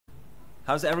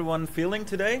How's everyone feeling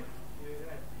today?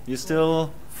 You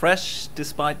still fresh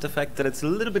despite the fact that it's a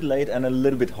little bit late and a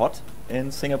little bit hot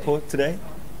in Singapore today?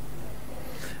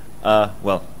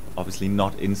 Well, obviously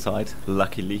not inside,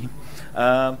 luckily.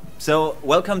 So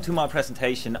welcome to my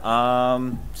presentation.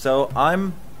 So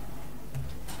I'm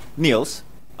Niels.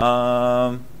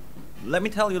 Let me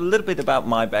tell you a little bit about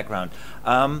my background.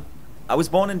 I was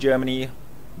born in Germany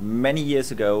many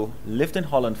years ago, lived in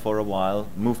Holland for a while,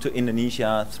 moved to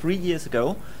Indonesia 3 years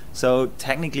ago. So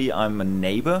technically I'm a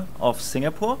neighbor of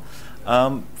Singapore.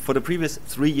 For the previous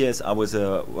 3 years I was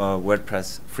a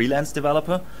WordPress freelance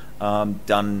developer,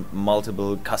 done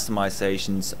multiple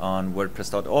customizations on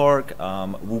WordPress.org,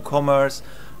 WooCommerce.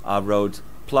 I wrote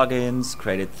plugins,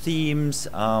 created themes.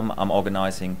 I'm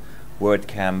organizing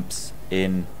WordCamps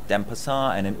in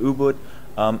Denpasar and in Ubud.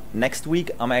 Next week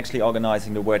I'm actually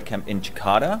organizing the WordCamp in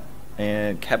Jakarta,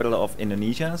 capital of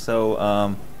Indonesia,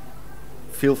 so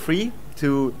feel free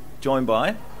to join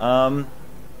by.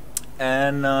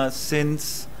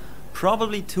 Since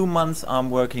probably 2 months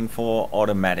I'm working for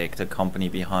Automatic, the company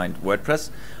behind WordPress,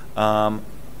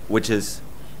 which is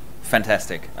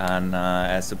fantastic, and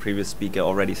as the previous speaker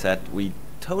already said, we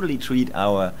totally treat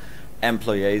our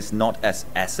employees not as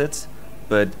assets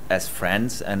but as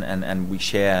friends, and we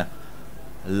share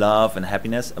love and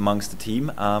happiness amongst the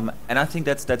team, and I think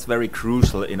that's very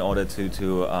crucial in order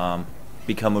to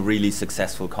become a really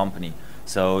successful company,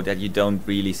 so that you don't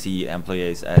really see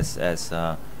employees as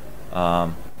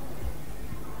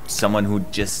someone who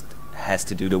just has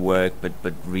to do the work,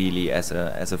 but really as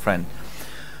a friend.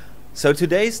 So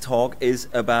today's talk is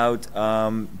about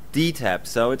DTAP,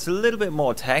 so it's a little bit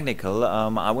more technical.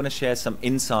 I want to share some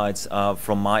insights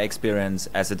from my experience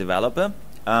as a developer,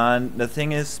 and the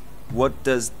thing is, what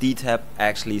does DTAP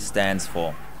actually stands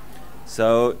for?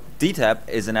 So DTAP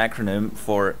is an acronym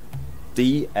for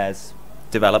D as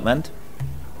development,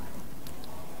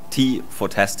 T for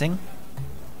testing,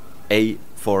 A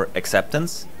for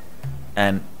acceptance,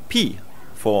 and P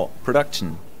for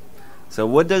production. So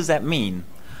what does that mean?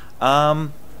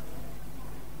 Who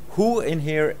in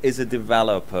here is a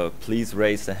developer? Please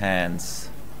raise the hands.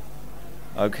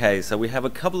 Okay, so we have a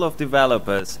couple of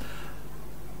developers.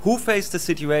 Who faced the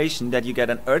situation that you get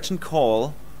an urgent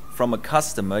call from a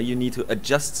customer, you need to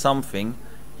adjust something,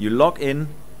 you log in,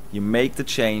 you make the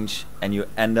change, and you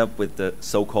end up with the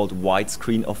so-called white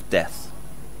screen of death?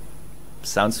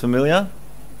 Sounds familiar?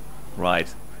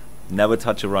 Right. Never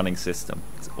touch a running system.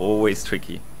 It's always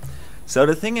tricky. So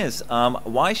the thing is,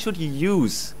 why should you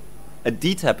use a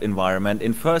DTAP environment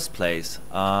in first place?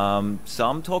 So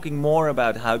I'm talking more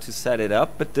about how to set it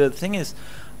up, but the thing is,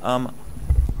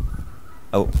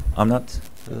 oh, I'm not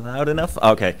loud enough?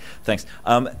 Okay, thanks.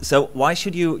 So why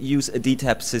should you use a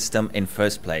DTAP system in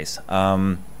first place?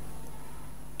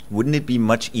 Wouldn't it be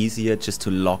much easier just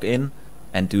to log in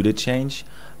and do the change?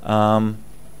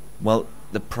 Well,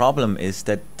 the problem is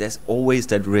that there's always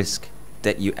that risk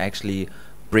that you actually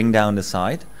bring down the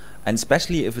site, and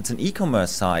especially if it's an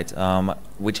e-commerce site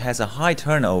which has a high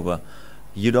turnover,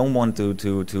 you don't want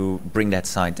to bring that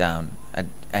site down at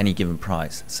any given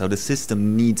price. So the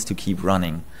system needs to keep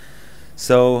running.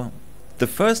 So the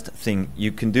first thing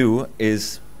you can do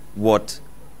is what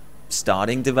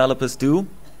starting developers do.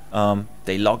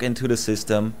 They log into the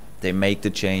system, they make the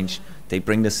change, they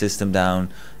bring the system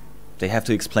down, they have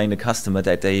to explain to the customer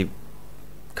that they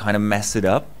kind of messed it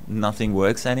up, nothing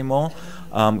works anymore.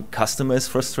 Customer is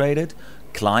frustrated,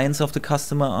 clients of the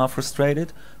customer are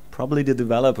frustrated. Probably the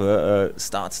developer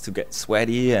starts to get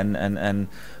sweaty and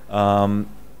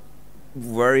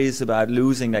worries about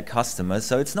losing that customer.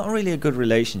 So it's not really a good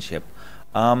relationship.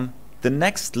 The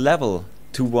next level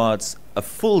towards a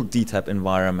full DTAP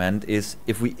environment is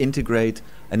if we integrate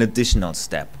an additional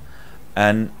step.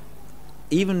 And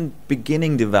even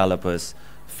beginning developers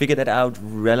figure that out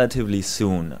relatively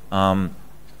soon.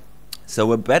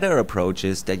 So a better approach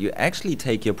is that you actually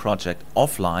take your project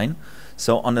offline.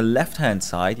 So on the left hand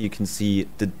side you can see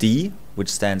the D, which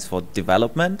stands for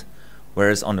development,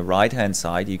 whereas on the right hand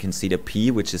side you can see the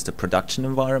P, which is the production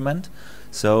environment.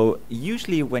 So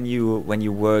usually when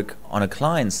you work on a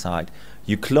client side,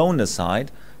 you clone the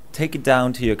site, take it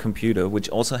down to your computer, which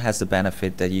also has the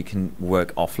benefit that you can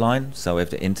work offline. So if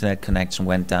the internet connection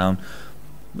went down,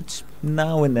 which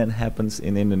now and then happens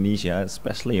in Indonesia,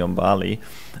 especially on Bali,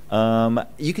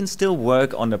 you can still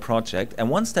work on the project, and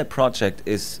once that project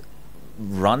is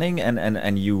running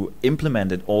and you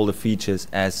implemented all the features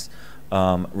as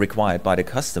required by the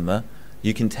customer,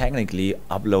 you can technically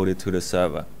upload it to the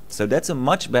server. So that's a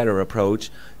much better approach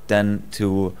than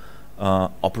to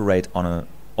operate on an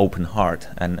open heart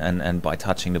and by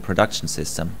touching the production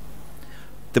system.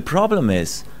 The problem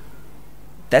is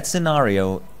that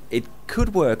scenario, it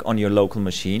could work on your local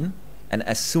machine, and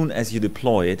as soon as you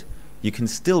deploy it, you can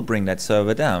still bring that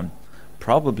server down.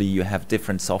 Probably you have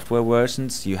different software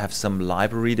versions, you have some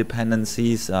library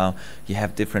dependencies, you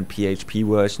have different PHP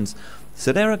versions.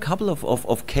 So there are a couple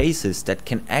of cases that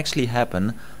can actually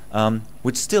happen,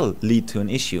 which still lead to an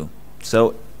issue.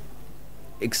 So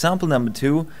example number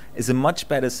 2 is a much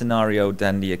better scenario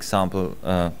than the example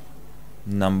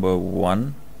number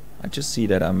 1. I just see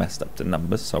that I messed up the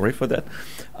numbers, sorry for that.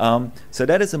 So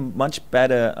that is a much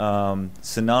better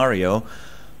scenario,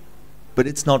 but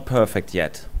it's not perfect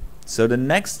yet. So the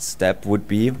next step would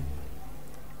be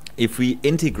if we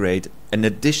integrate an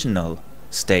additional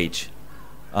stage.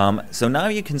 So now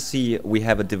you can see we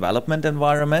have a development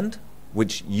environment,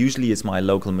 which usually is my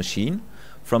local machine.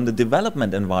 From the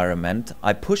development environment,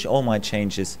 I push all my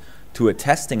changes to a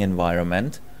testing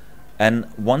environment, and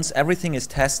once everything is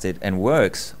tested and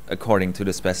works according to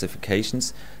the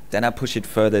specifications, then I push it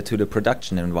further to the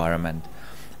production environment.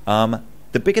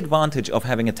 The big advantage of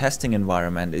having a testing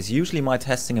environment is usually my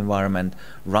testing environment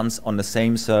runs on the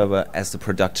same server as the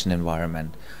production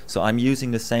environment. So I'm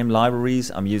using the same libraries,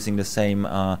 I'm using the same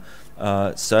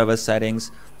server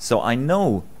settings, so I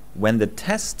know when the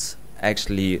tests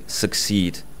actually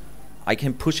succeed, I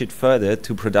can push it further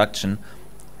to production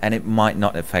and it might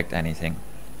not affect anything.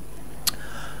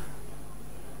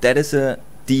 That is a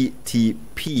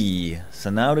DTP. So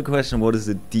now the question, what is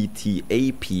a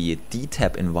DTAP,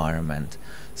 DTAP environment?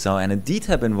 So, and a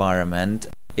DTAP environment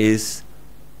is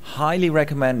highly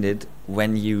recommended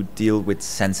when you deal with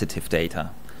sensitive data.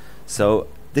 So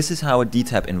this is how a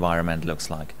DTAP environment looks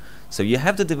like. So you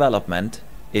have the development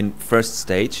in first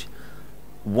stage.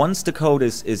 Once the code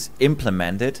is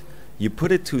implemented, you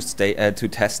put it to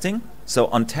testing. So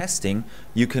on testing,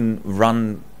 you can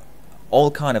run all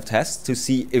kind of tests to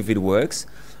see if it works.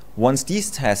 Once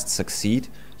these tests succeed,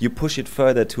 you push it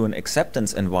further to an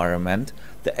acceptance environment.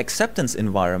 The acceptance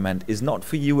environment is not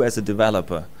for you as a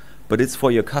developer, but it's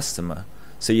for your customer.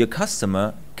 So your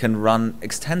customer can run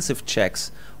extensive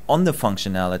checks on the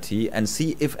functionality and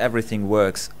see if everything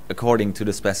works according to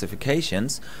the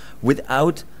specifications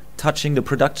without touching the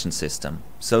production system.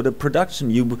 So the production,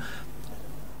 you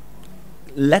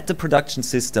let the production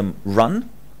system run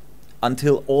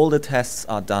until all the tests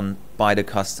are done by the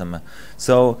customer.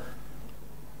 So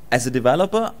as a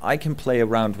developer, I can play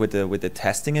around with the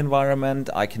testing environment.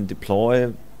 I can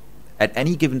deploy at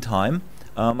any given time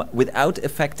without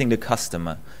affecting the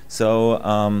customer.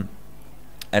 So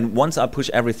and once I push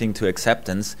everything to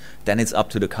acceptance, then it's up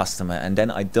to the customer, and then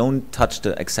I don't touch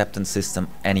the acceptance system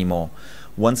anymore.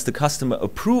 Once the customer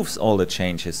approves all the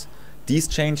changes, these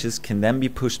changes can then be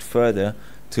pushed further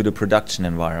to the production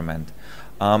environment.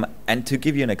 And to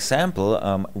give you an example,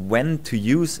 when to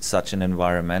use such an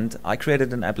environment, I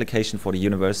created an application for the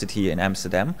university in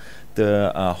Amsterdam,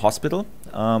 the hospital.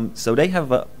 So they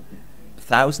have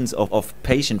thousands of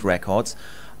patient records,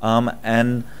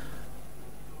 and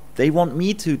they want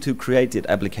me to create that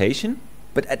application,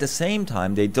 but at the same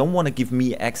time they don't want to give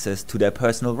me access to their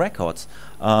personal records,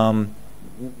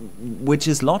 which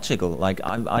is logical. Like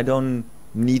I don't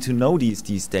need to know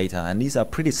these data, and these are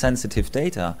pretty sensitive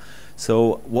data.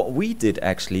 So what we did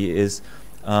actually is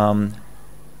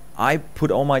I put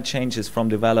all my changes from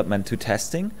development to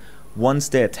testing. Once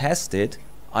they're tested,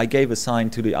 I gave a sign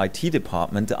to the IT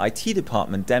department. The IT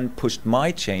department then pushed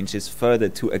my changes further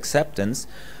to acceptance,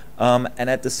 and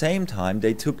at the same time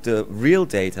they took the real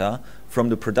data from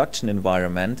the production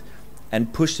environment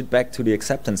and pushed it back to the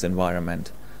acceptance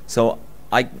environment. So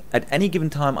at any given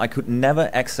time I could never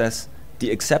access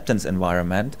the acceptance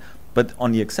environment, but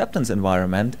on the acceptance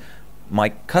environment my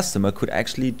customer could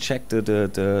actually check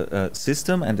the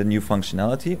system and the new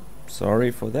functionality.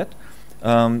 Sorry for that.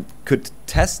 Could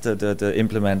test the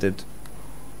implemented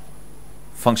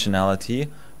functionality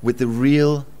with the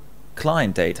real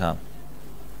client data.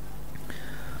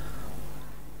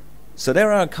 So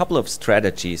there are a couple of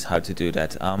strategies how to do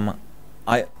that.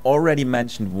 I already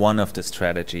mentioned one of the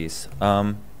strategies.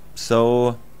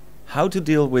 So how to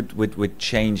deal with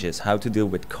changes, how to deal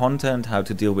with content, how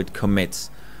to deal with commits.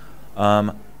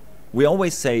 We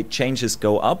always say changes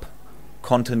go up,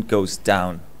 content goes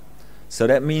down. So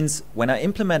that means when I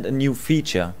implement a new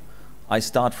feature, I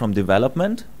start from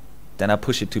development, then I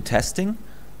push it to testing,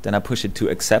 then I push it to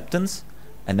acceptance,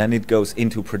 and then it goes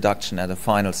into production at the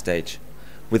final stage.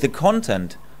 With the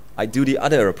content, I do the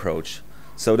other approach.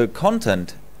 So the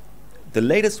content, the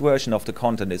latest version of the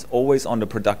content is always on the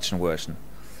production version.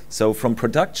 So from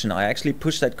production, I actually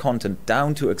push that content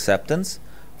down to acceptance,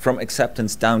 from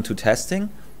acceptance down to testing,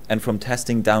 and from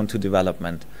testing down to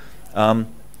development.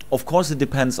 Of course, it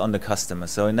depends on the customer.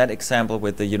 So in that example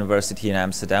with the university in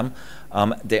Amsterdam,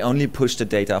 they only push the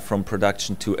data from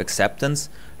production to acceptance,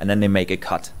 and then they make a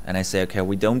cut. And I say, okay,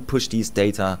 we don't push these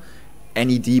data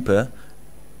any deeper,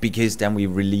 because then we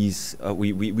release,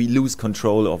 we lose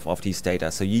control of these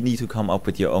data. So you need to come up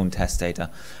with your own test data.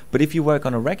 But if you work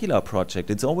on a regular project,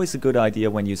 it's always a good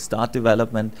idea when you start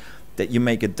development that you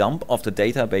make a dump of the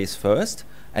database first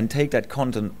and take that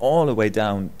content all the way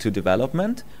down to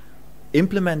development,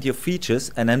 implement your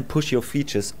features, and then push your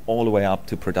features all the way up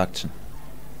to production.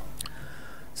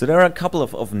 So there are a couple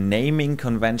of naming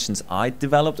conventions I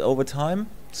developed over time.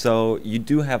 So you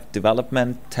do have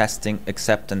development, testing,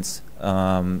 acceptance,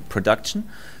 production.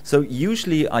 So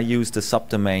usually I use the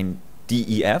subdomain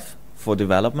DEF for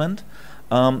development.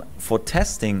 For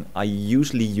testing, I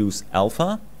usually use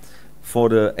alpha. For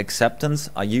the acceptance,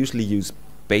 I usually use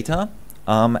beta.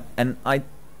 And I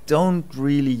don't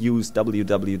really use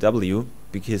www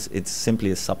because it's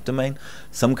simply a subdomain.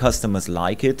 Some customers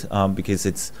like it because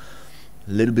it's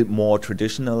a little bit more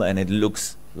traditional and it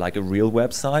looks like a real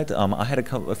website. I had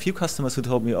a few customers who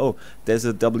told me, oh, there's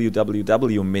a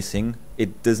www missing.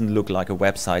 It doesn't look like a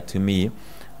website to me.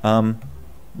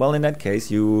 Well, in that case,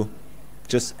 you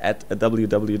just add a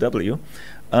www.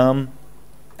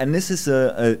 And this is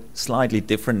a slightly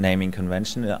different naming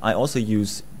convention. I also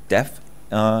use def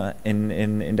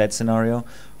in that scenario.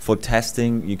 For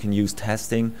testing, you can use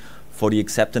testing. For the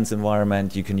acceptance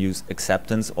environment, you can use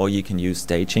acceptance, or you can use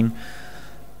staging.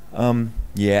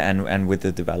 Yeah, and with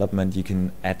the development, you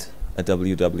can add a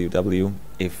www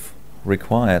if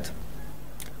required.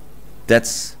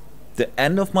 That's the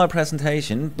end of my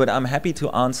presentation, but I'm happy to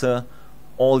answer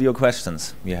all your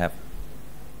questions you have.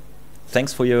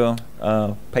 Thanks for your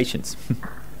patience.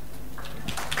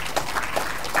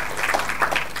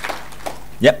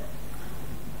 Yep.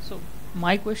 So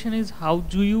my question is, how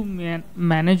do you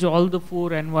manage all the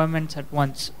 4 environments at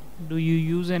once? Do you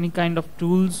use any kind of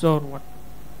tools or what?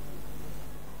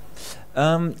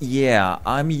 Yeah,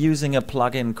 I'm using a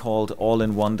plugin called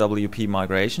All-in-One WP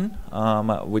Migration,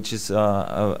 which is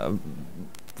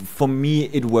for me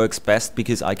it works best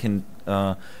because I can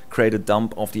create a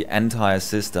dump of the entire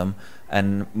system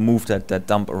and move that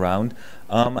dump around.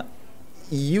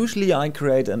 Usually I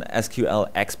create an SQL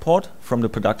export from the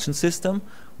production system,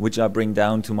 which I bring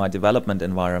down to my development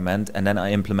environment, and then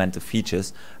I implement the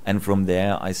features, and from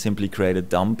there I simply create a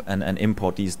dump and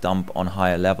import these dump on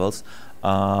higher levels.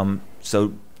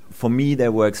 So for me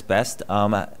that works best.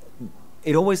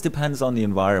 It always depends on the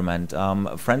environment.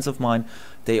 Friends of mine,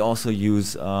 they also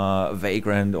use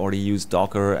Vagrant, or they use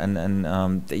Docker,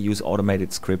 and they use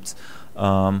automated scripts.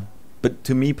 But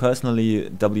to me personally,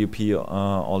 WP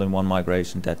all-in-one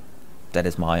migration, that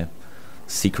is my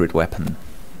secret weapon.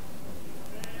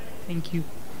 Thank you.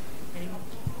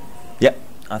 Yeah,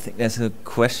 I think there's a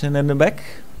question in the back.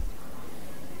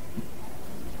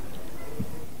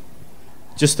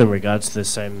 Just in regards to the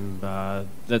same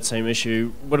that same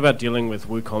issue, what about dealing with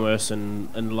WooCommerce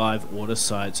and live order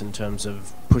sites in terms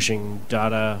of pushing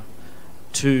data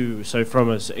from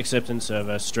an acceptance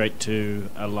server straight to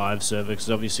a live server? Because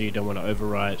obviously you don't want to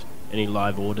overwrite any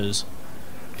live orders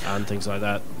and things like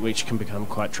that, which can become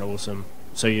quite troublesome.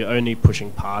 So you're only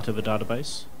pushing part of a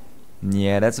database?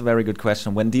 Yeah, that's a very good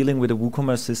question. When dealing with a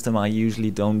WooCommerce system, I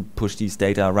usually don't push these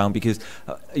data around because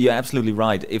you're absolutely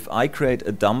right. If I create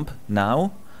a dump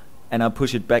now and I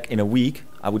push it back in a week,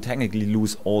 I would technically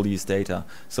lose all these data.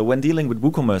 So when dealing with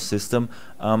WooCommerce system,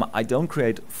 I don't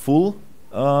create full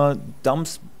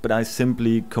dumps, but I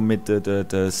simply commit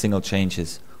the single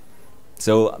changes.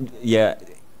 So yeah,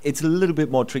 it's a little bit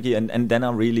more tricky, and then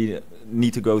I really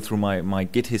need to go through my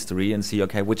Git history and see,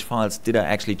 okay, which files did I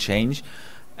actually change,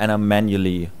 and I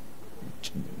manually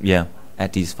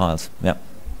add these files. Yeah,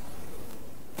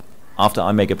 after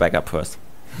I make a backup first.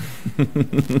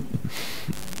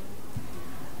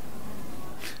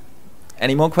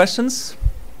 Any more questions?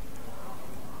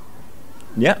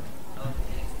 Yeah.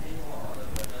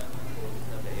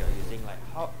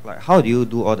 How do you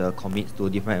do all the commits to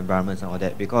different environments and all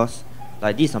that? Because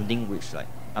like this is something which like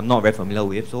I'm not very familiar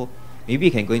with, so maybe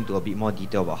you can go into a bit more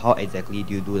detail about how exactly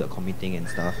do you do the committing and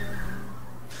stuff.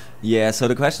 Yeah, so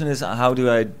the question is, how do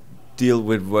I deal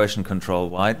with version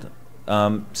control, right?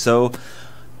 So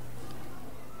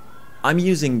I'm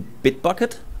using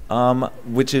Bitbucket,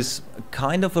 which is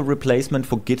kind of a replacement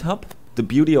for GitHub. The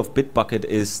beauty of Bitbucket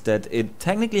is that it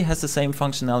technically has the same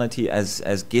functionality as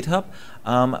GitHub,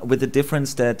 with the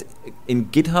difference that in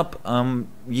GitHub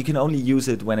you can only use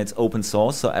it when it's open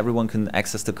source, so everyone can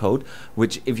access the code.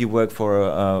 Which, if you work for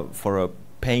a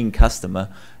paying customer,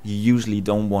 you usually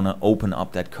don't want to open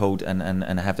up that code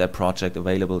and have that project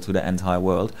available to the entire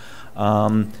world.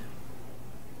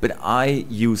 But I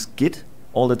use Git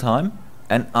all the time,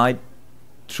 and I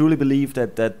truly believe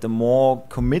that the more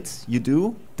commits you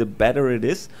do, the better it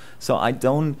is. So I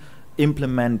don't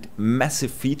implement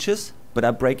massive features, but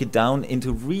I break it down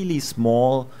into really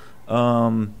small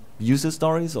user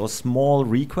stories or small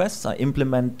requests. I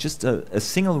implement just a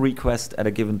single request at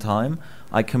a given time.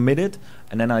 I commit it,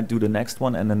 and then I do the next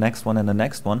one and the next one and the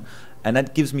next one. And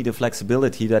that gives me the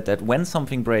flexibility that when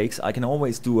something breaks, I can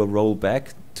always do a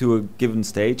rollback to a given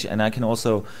stage, and I can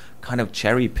also kind of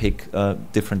cherry pick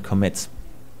different commits.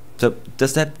 So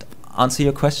does that answer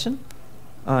your question?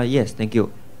 Yes, thank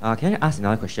you. Can I ask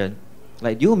another question?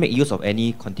 Like, do you make use of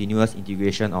any continuous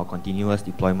integration or continuous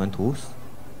deployment tools?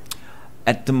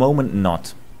 At the moment,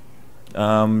 not.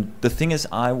 The thing is,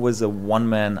 I was a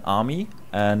one-man army,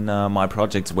 and my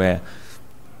projects were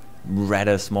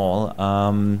rather small.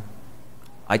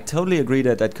 I totally agree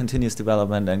that continuous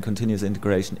development and continuous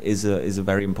integration is a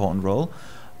very important role.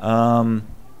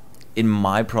 In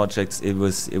my projects, it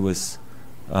was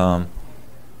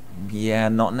yeah,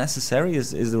 not necessary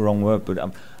is the wrong word, but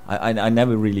I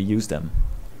never really used them.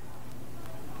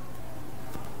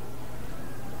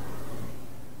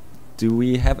 Do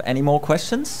we have any more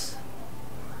questions?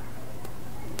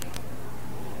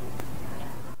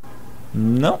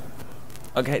 No?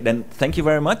 Okay, then thank you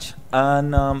very much.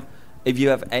 And if you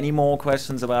have any more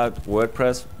questions about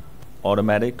WordPress,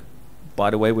 Automatic,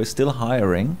 by the way, we're still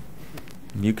hiring.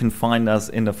 You can find us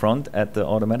in the front at the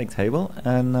Automatic table,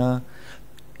 and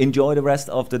enjoy the rest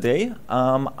of the day.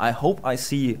 I hope I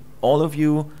see all of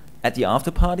you at the after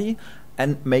party,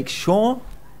 and make sure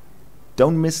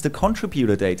don't miss the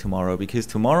contributor day tomorrow, because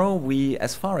tomorrow we,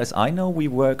 as far as I know, we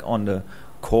work on the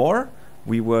core,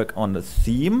 we work on the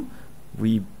theme,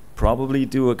 we probably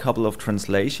do a couple of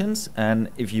translations, and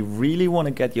if you really want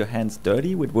to get your hands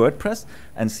dirty with WordPress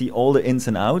and see all the ins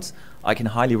and outs, I can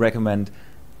highly recommend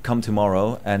come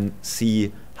tomorrow and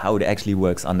see how it actually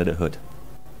works under the hood.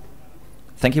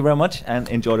 Thank you very much, and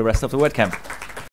enjoy the rest of the WordCamp.